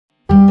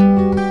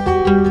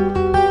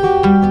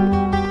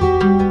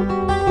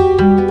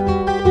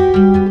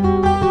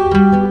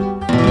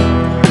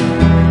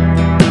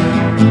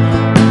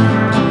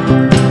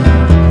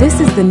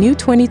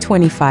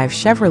2025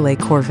 Chevrolet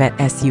Corvette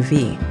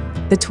SUV.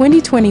 The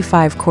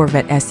 2025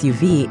 Corvette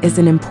SUV is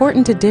an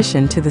important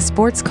addition to the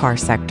sports car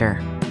sector.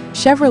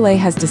 Chevrolet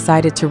has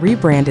decided to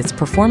rebrand its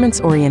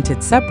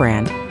performance-oriented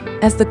sub-brand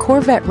as the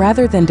Corvette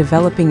rather than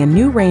developing a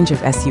new range of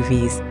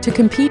SUVs to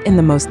compete in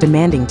the most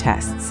demanding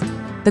tests.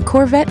 The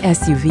Corvette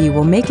SUV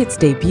will make its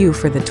debut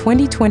for the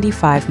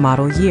 2025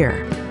 model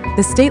year.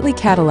 The stately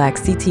Cadillac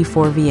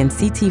CT4V and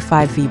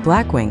CT5V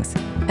Blackwings,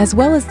 as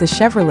well as the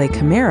Chevrolet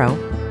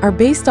Camaro, are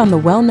based on the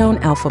well-known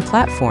Alpha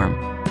platform,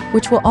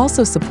 which will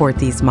also support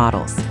these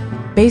models.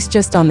 Based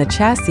just on the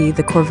chassis,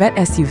 the Corvette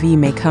SUV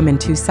may come in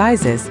two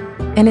sizes,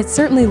 and it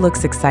certainly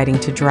looks exciting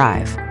to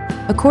drive.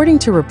 According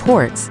to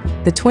reports,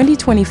 the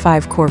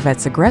 2025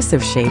 Corvette's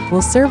aggressive shape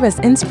will serve as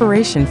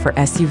inspiration for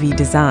SUV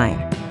design.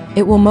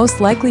 It will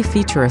most likely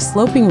feature a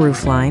sloping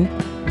roofline,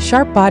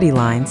 sharp body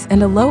lines,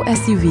 and a low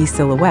SUV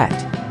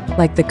silhouette.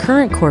 Like the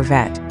current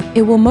Corvette,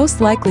 it will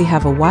most likely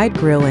have a wide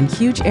grille and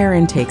huge air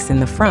intakes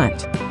in the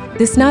front.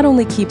 This not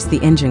only keeps the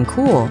engine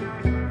cool,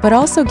 but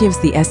also gives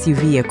the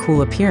SUV a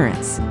cool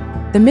appearance.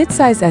 The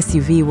midsize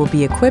SUV will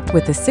be equipped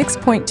with a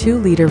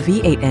 6.2-liter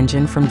V8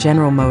 engine from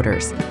General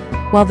Motors,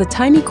 while the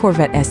tiny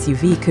Corvette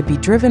SUV could be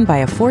driven by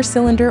a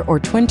 4-cylinder or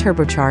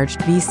twin-turbocharged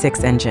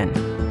V6 engine.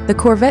 The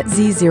Corvette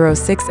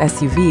Z06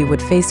 SUV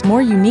would face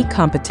more unique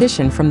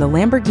competition from the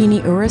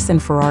Lamborghini Urus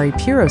and Ferrari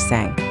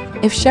Purosangue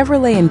if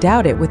Chevrolet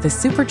endowed it with a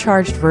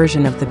supercharged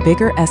version of the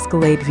bigger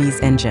Escalade V's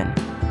engine.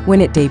 When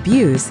it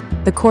debuts,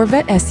 the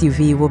Corvette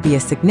SUV will be a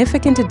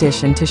significant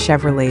addition to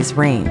Chevrolet's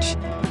range.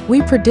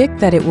 We predict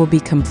that it will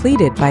be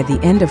completed by the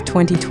end of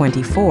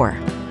 2024.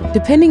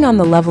 Depending on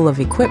the level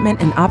of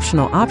equipment and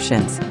optional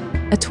options,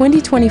 a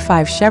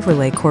 2025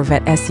 Chevrolet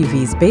Corvette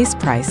SUV's base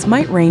price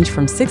might range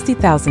from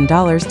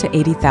 $60,000 to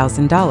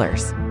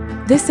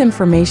 $80,000. This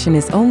information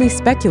is only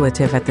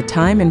speculative at the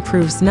time and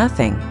proves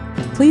nothing.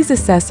 Please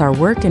assess our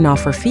work and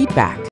offer feedback.